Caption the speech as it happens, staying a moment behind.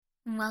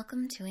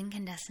Welcome to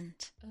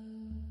Incandescent.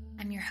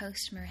 I'm your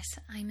host, Marissa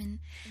Iman,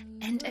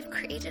 and I've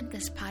created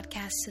this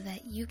podcast so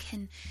that you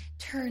can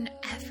turn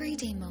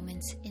everyday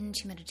moments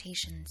into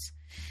meditations.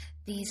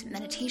 These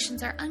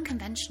meditations are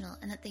unconventional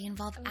in that they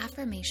involve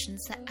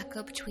affirmations that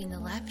echo between the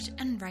left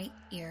and right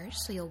ears,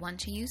 so you'll want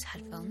to use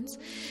headphones,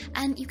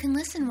 and you can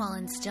listen while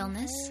in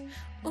stillness,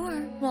 or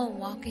while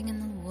walking in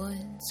the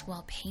woods,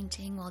 while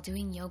painting, while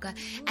doing yoga,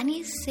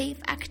 any safe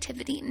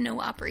activity, no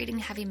operating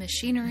heavy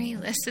machinery,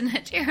 listen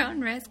at your own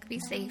risk, be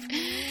safe.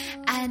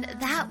 And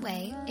that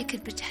way, it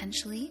could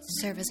potentially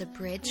serve as a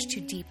bridge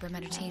to deeper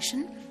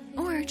meditation,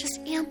 or just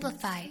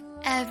amplify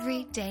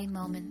everyday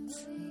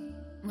moments.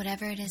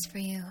 Whatever it is for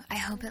you, I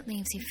hope it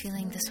leaves you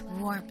feeling this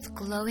warmth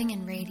glowing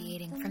and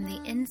radiating from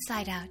the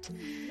inside out,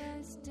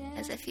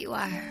 as if you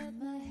are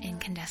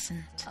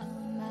incandescent.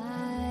 On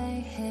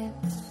my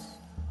hips,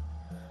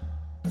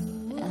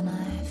 and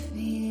I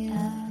feel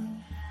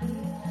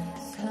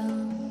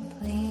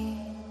complete.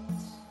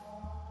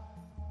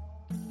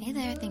 Hey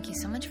there, thank you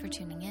so much for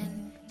tuning in.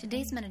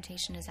 Today's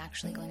meditation is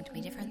actually going to be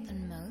different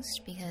than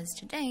most because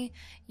today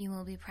you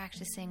will be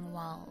practicing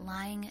while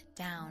lying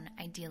down,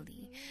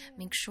 ideally.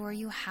 Make sure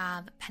you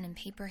have pen and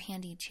paper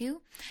handy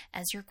too,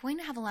 as you're going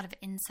to have a lot of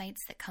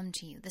insights that come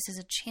to you. This is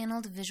a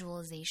channeled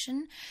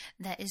visualization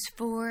that is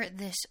for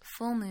this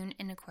full moon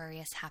in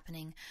Aquarius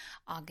happening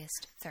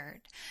August 3rd.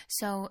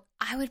 So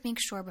I would make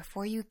sure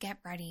before you get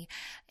ready,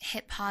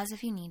 hit pause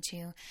if you need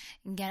to,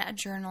 get a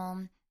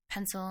journal,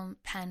 pencil,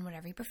 pen,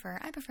 whatever you prefer.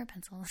 I prefer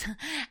pencils.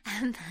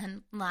 And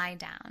then lie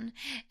down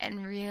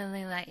and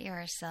really let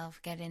yourself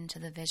get into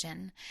the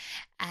vision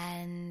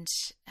and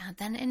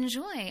then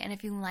enjoy. And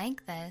if you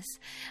like this,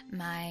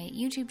 my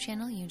YouTube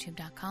channel,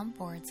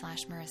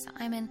 youtube.com/Marissa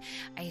Iman,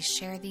 I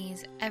share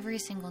these every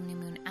single new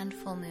moon and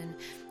full moon,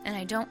 and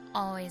I don't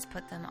always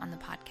put them on the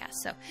podcast.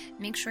 So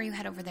make sure you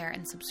head over there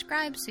and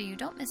subscribe so you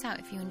don't miss out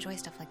if you enjoy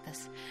stuff like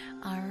this.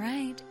 All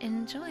right,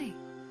 enjoy.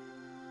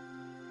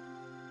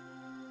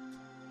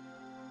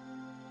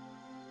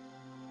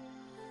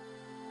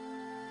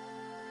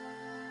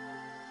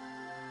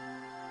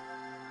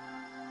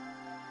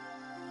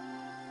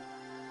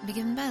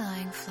 Begin by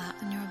lying flat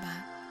on your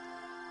back,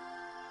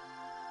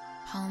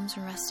 palms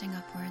resting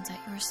upwards at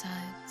your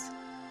sides,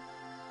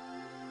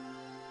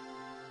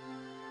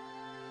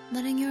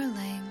 letting your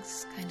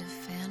legs kind of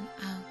fan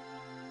out,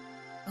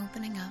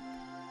 opening up,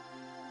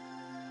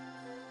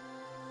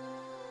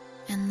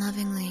 and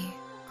lovingly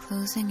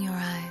closing your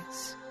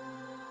eyes.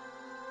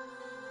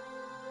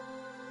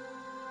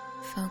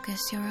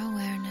 Focus your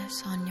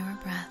awareness on your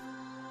breath.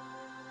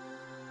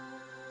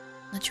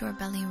 Let your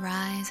belly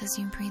rise as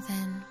you breathe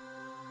in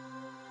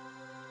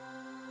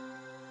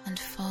and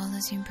fall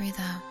as you breathe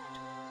out.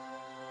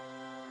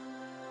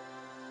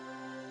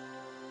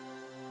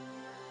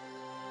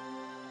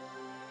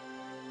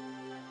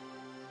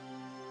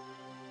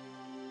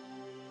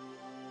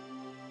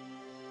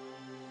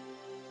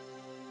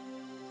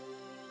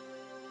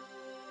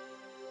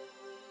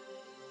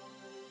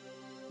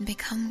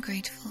 Become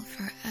grateful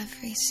for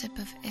every sip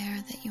of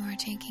air that you are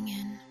taking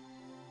in.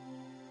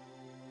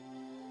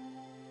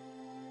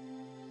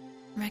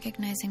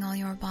 Recognizing all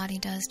your body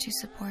does to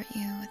support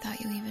you without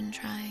you even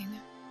trying.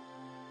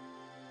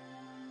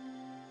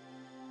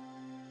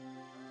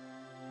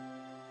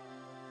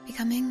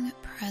 Becoming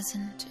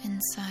present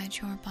inside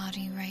your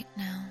body right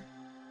now.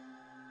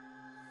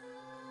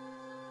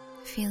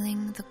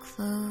 Feeling the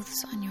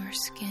clothes on your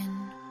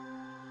skin.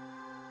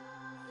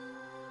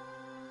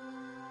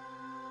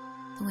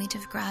 The weight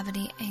of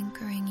gravity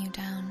anchoring you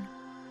down.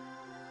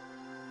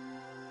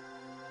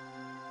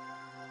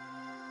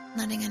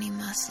 Letting any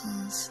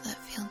muscles that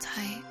feel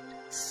tight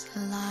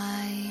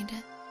slide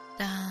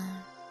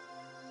down.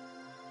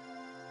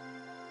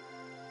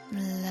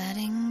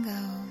 Letting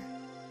go.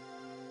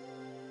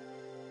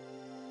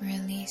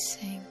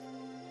 Releasing.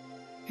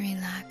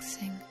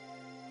 Relaxing.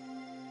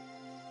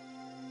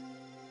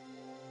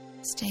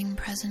 Staying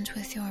present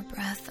with your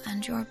breath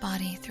and your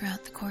body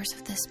throughout the course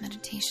of this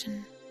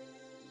meditation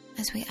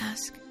as we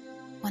ask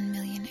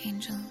 1,000,000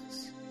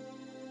 angels,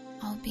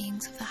 all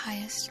beings of the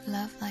highest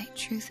love, light,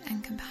 truth,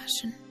 and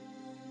compassion,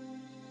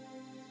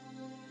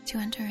 to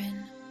enter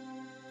in,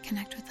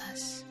 connect with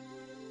us,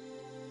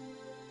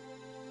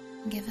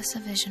 and give us a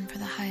vision for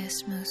the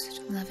highest,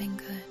 most loving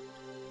good.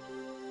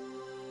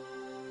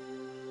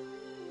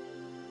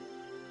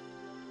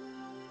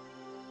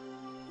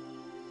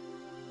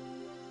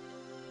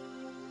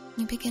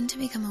 You begin to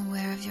become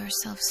aware of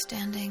yourself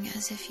standing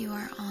as if you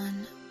are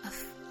on a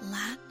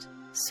flat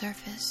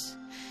surface,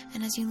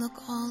 and as you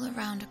look all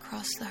around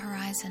across the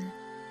horizon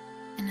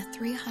in a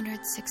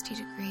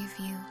 360-degree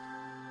view,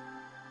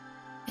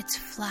 it's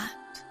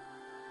flat,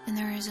 and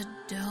there is a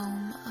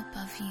dome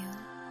above you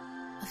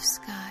of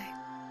sky,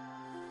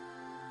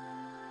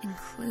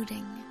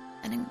 including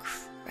an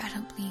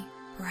incredibly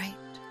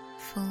bright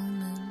full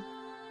moon.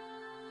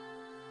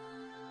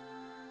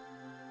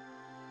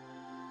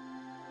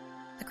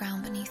 The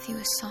ground beneath you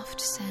is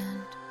soft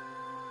sand,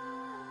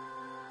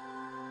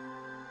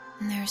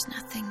 and there is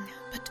nothing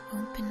but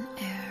open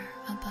air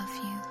above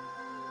you.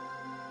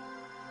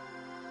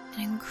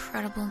 an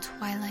incredible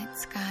twilight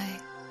sky,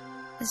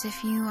 as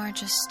if you are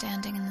just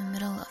standing in the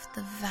middle of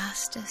the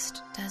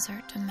vastest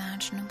desert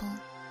imaginable.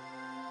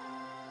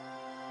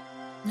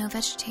 No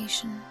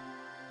vegetation,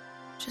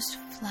 just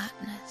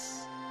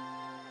flatness,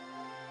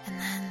 and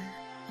then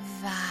a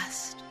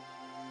vast,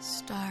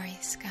 starry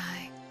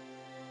sky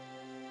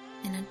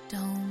in a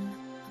dome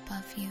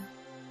above you.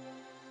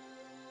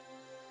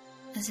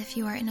 As if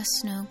you are in a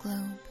snow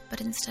globe,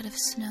 but instead of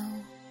snow,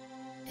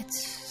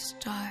 it's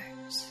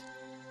stars.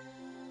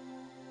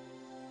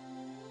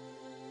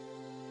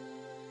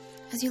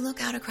 As you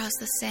look out across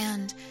the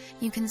sand,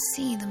 you can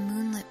see the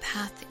moonlit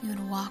path that you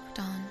had walked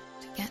on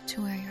to get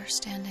to where you're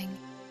standing.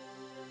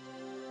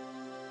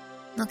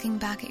 Looking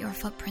back at your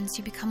footprints,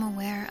 you become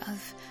aware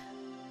of,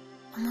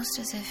 almost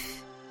as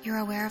if you're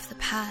aware of the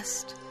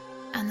past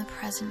and the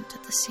present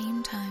at the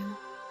same time,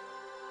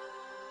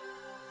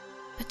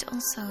 but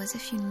also as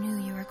if you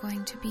knew you were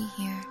going to be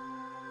here.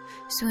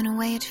 So in a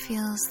way it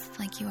feels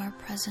like you are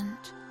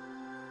present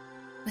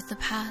with the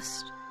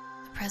past,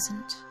 the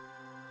present,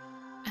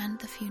 and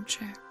the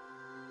future.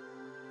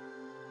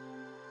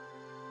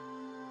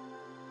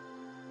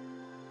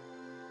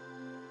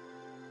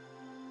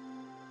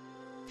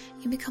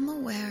 You become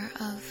aware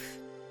of,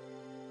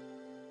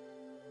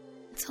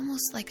 it's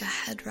almost like a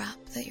head wrap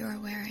that you're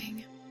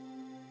wearing.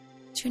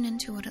 Tune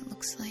into what it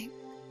looks like.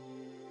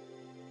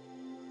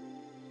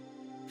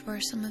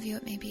 For some of you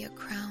it may be a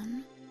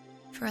crown.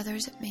 For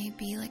others it may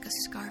be like a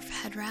scarf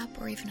head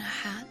wrap or even a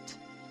hat.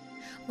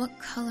 What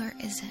color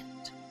is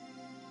it?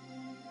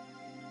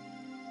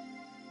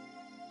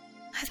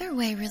 Either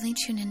way, really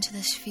tune into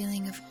this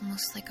feeling of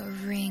almost like a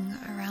ring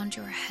around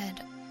your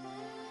head.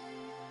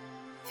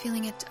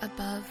 Feeling it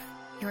above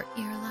your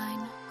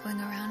earline, going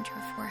around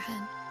your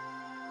forehead.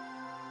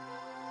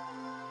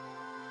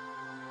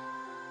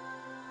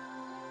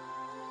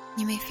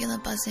 You may feel a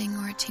buzzing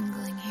or a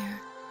tingling here.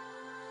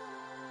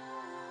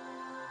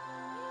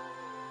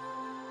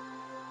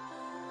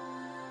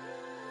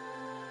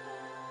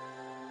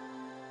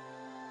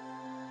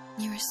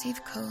 You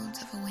receive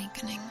codes of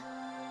awakening.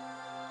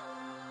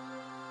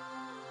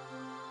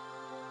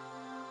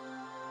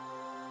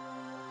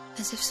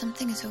 As if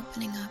something is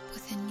opening up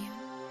within you.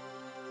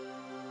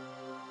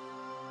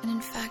 And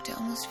in fact, it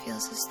almost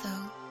feels as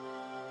though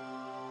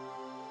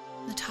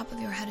the top of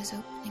your head is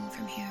opening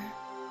from here,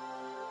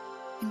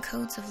 and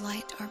codes of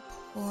light are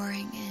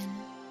pouring in.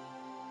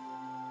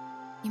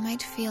 You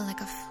might feel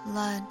like a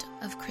flood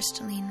of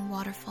crystalline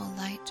waterfall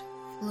light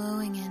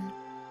flowing in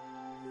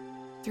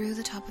through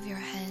the top of your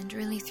head,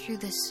 really through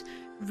this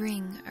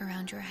ring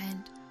around your head,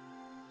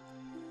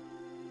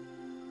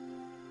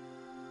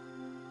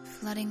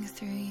 flooding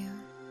through you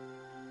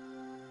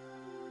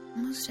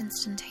almost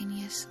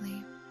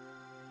instantaneously.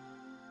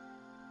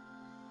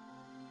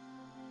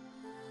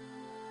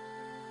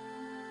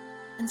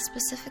 And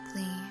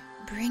specifically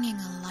bringing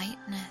a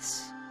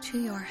lightness to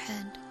your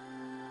head.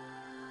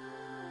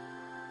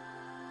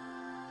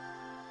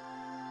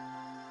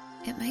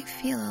 It might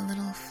feel a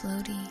little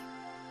floaty,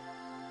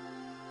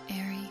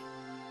 airy.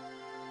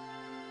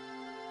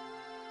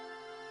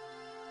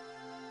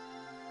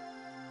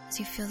 As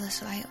you feel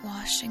this light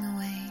washing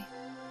away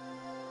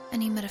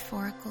any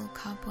metaphorical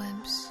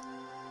cobwebs.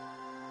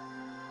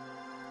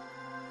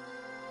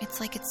 It's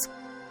like it's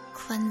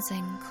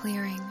cleansing,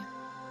 clearing,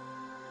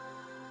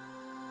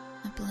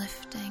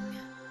 uplifting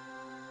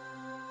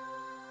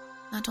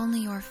not only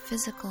your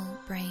physical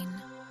brain,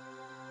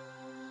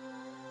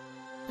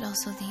 but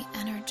also the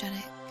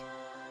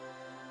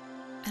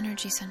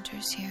energy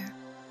centers here.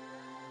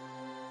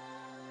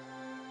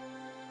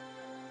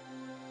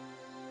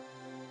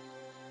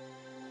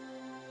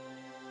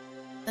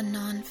 The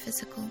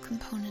non-physical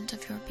component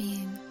of your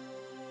being.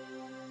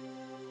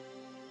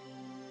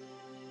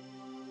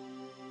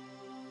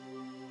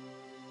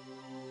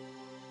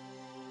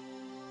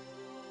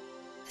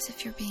 As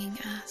if you're being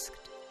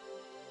asked,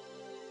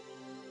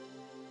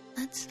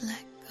 let's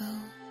let go.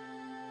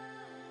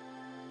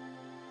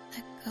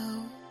 Let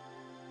go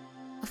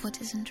of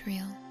what isn't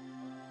real.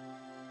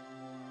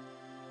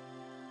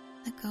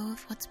 Let go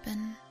of what's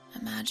been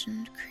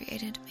imagined,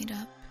 created, made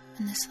up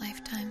in this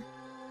lifetime.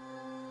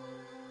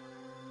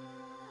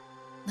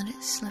 Let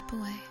it slip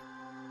away.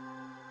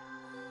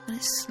 Let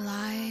it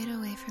slide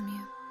away from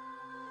you.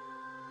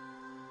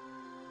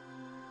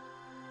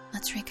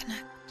 Let's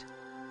reconnect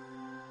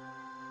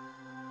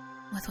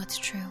with what's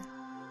true,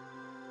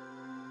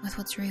 with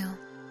what's real,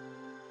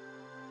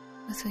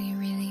 with who you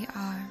really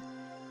are.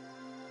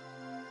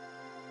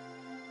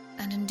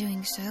 And in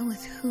doing so,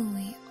 with who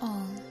we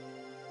all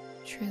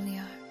truly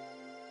are.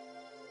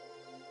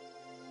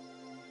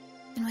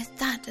 And with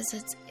that, it's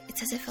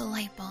as if a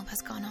light bulb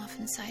has gone off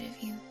inside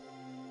of you.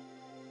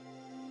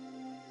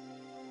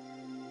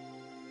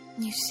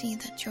 You see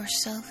that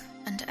yourself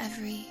and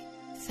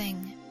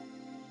everything,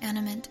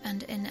 animate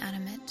and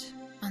inanimate,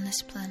 on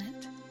this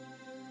planet,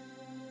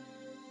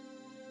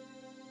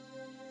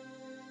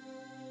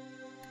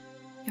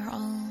 you're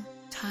all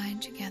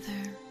tied together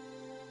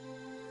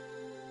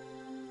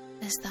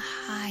as the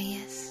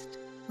highest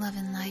love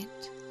and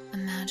light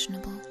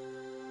imaginable.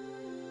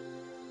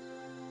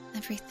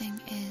 Everything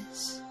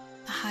is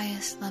the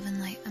highest love and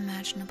light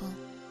imaginable.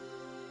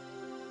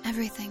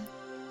 Everything,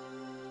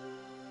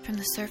 from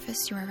the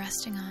surface you are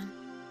resting on,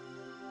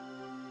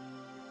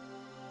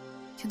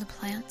 to the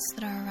plants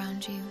that are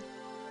around you,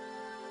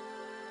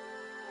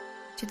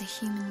 to the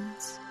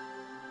humans,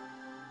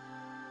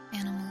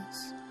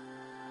 animals,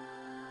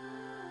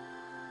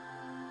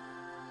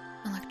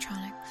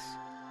 electronics.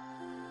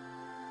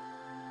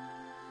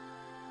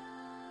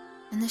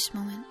 In this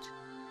moment,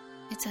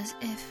 it's as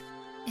if,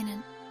 in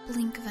a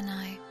blink of an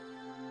eye,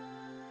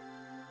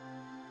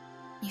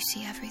 you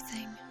see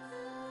everything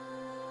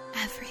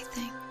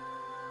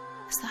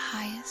as the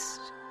highest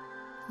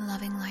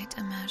loving light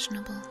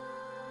imaginable.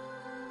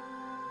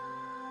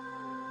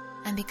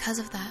 And because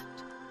of that,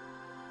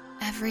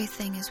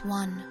 everything is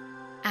one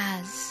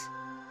as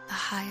the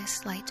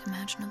highest light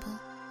imaginable.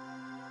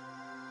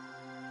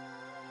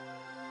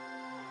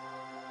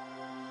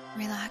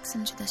 Relax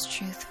into this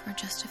truth for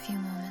just a few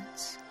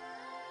moments.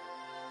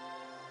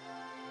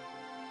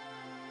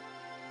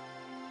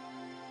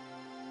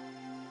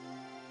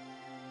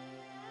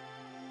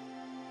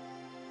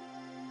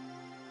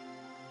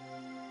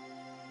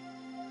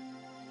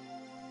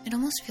 It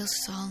almost feels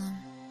solemn.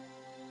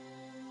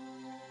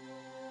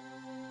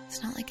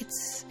 It's not like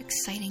it's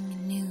exciting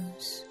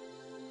news.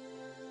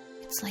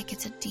 It's like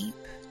it's a deep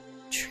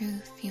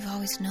truth you've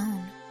always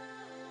known.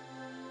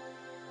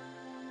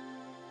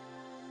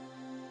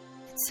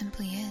 It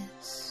simply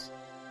is.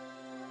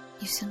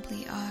 You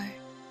simply are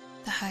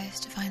the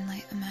highest divine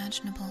light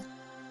imaginable.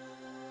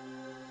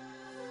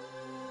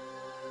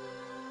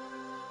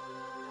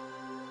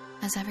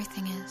 As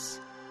everything is.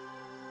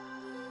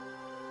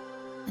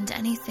 And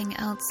anything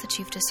else that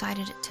you've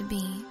decided it to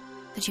be,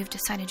 that you've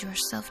decided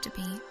yourself to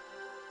be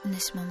in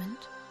this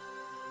moment,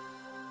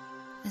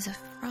 is a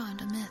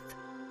fraud, a myth,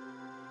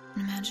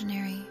 an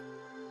imaginary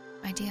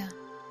idea.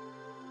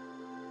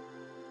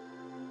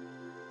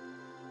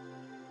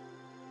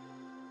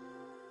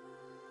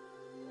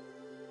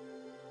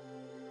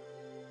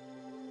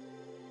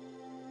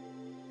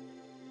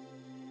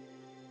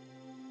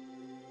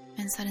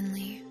 And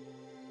suddenly,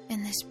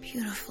 in this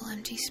beautiful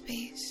empty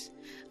space,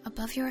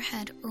 above your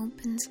head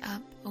opens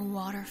up a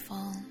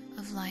waterfall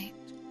of light.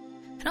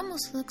 It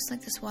almost looks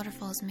like this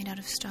waterfall is made out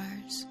of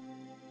stars.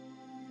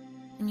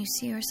 And you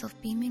see yourself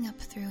beaming up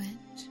through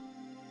it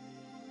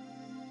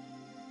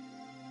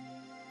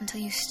until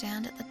you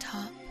stand at the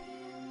top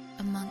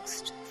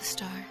amongst the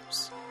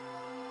stars,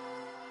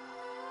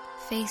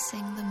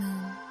 facing the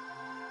moon.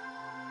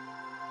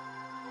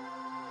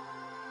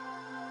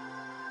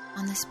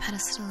 On this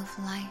pedestal of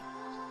light,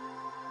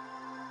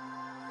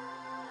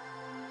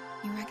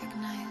 you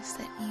recognize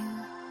that you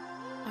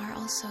are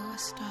also a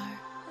star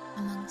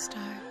among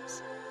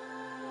stars.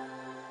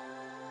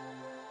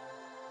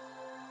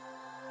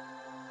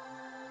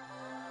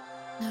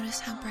 Notice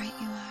how bright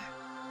you are.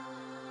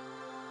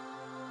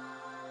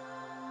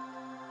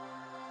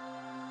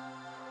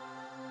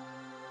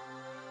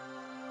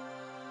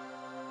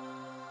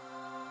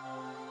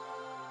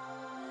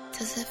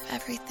 It's as if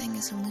everything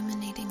is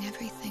illuminating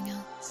everything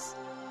else.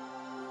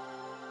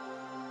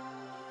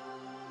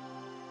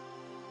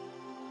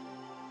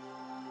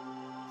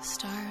 The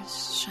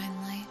stars shine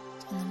light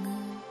on the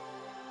moon.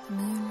 The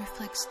moon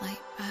reflects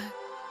light back.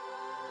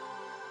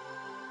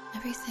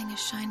 Everything is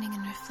shining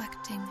and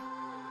reflecting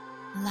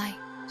light.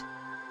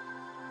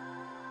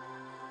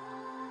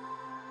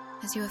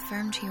 As you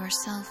affirm to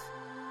yourself,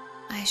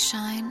 I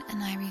shine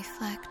and I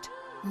reflect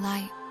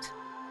light.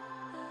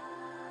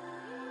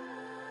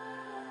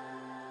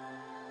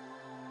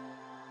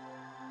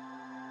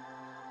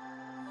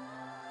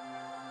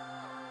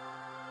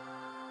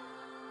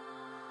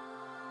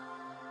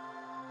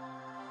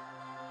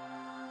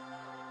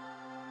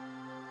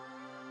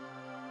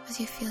 As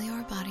you feel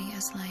your body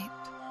as light,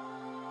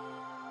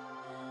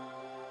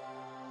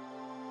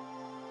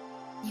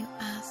 you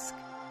ask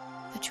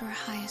that your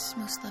highest,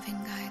 most loving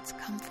guides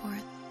come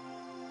forth.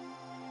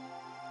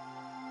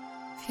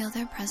 Feel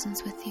their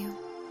presence with you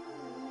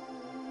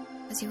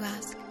as you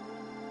ask,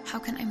 how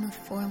can I move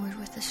forward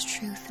with this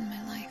truth in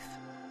my life?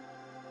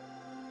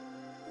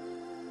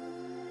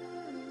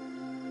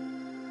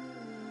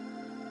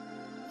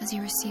 As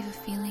you receive a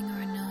feeling or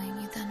a knowing,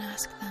 you then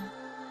ask them,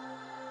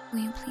 will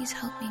you please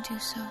help me do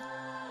so?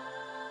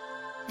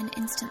 And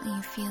instantly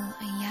you feel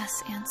a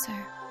yes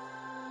answer,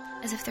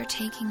 as if they're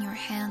taking your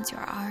hands,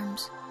 your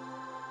arms,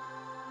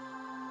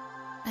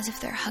 as if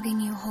they're hugging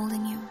you,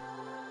 holding you.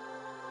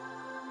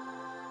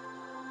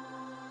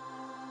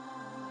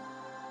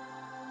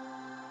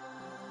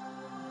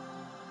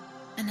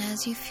 And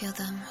as you feel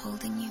them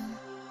holding you,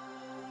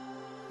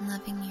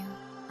 loving you,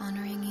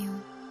 honoring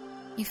you,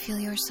 you feel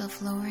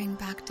yourself lowering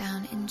back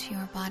down into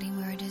your body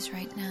where it is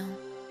right now.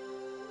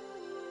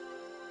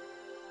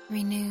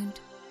 Renewed,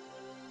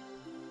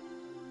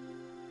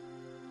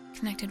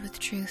 connected with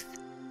truth,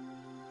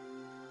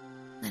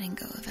 letting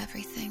go of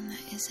everything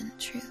that isn't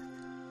truth.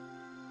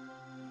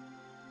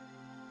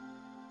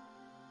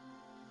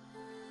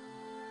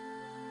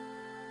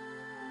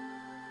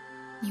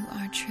 You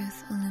are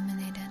truth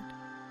illuminated.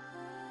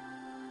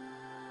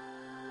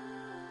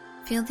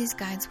 Feel these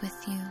guides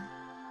with you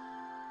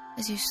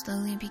as you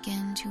slowly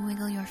begin to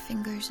wiggle your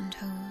fingers and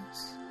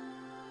toes,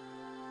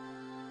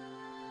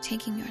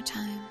 taking your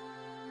time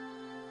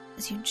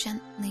as you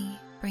gently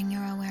bring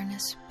your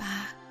awareness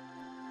back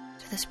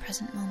to this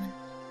present moment.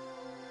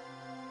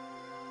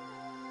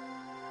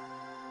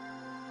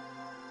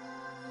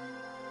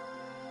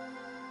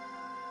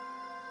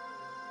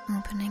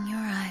 Opening your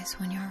eyes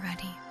when you're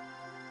ready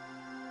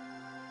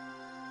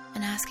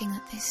and asking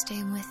that they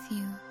stay with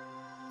you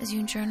as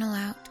you journal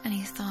out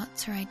any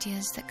thoughts or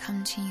ideas that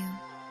come to you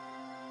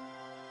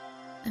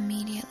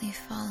immediately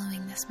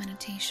following this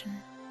meditation.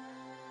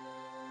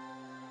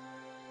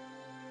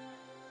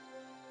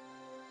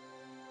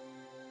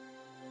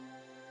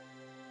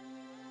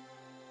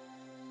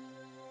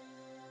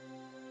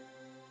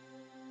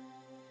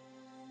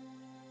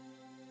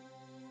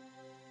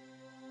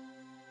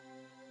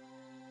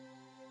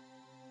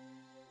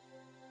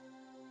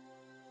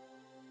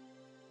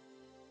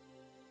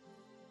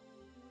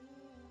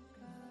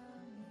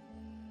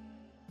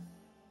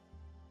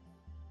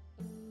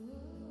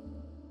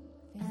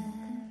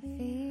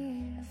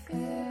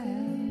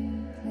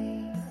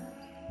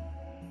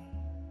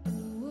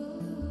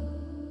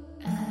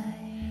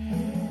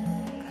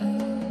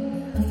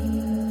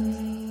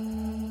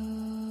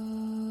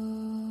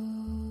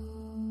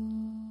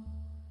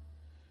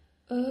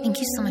 Thank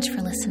you so much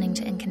for listening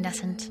to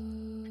Incandescent.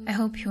 I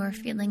hope you are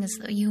feeling as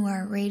though you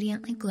are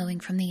radiantly glowing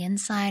from the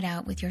inside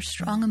out with your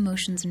strong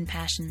emotions and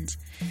passions,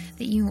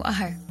 that you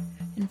are,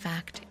 in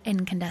fact,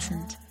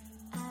 incandescent.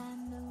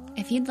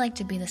 If you'd like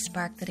to be the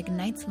spark that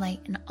ignites light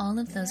in all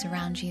of those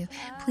around you,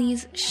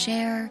 please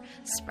share,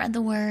 spread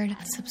the word,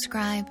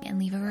 subscribe, and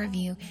leave a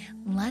review.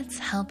 Let's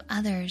help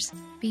others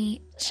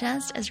be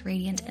just as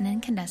radiant and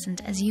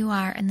incandescent as you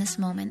are in this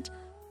moment.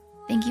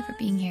 Thank you for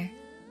being here.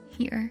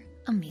 You're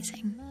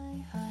amazing.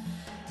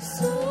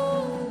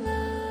 So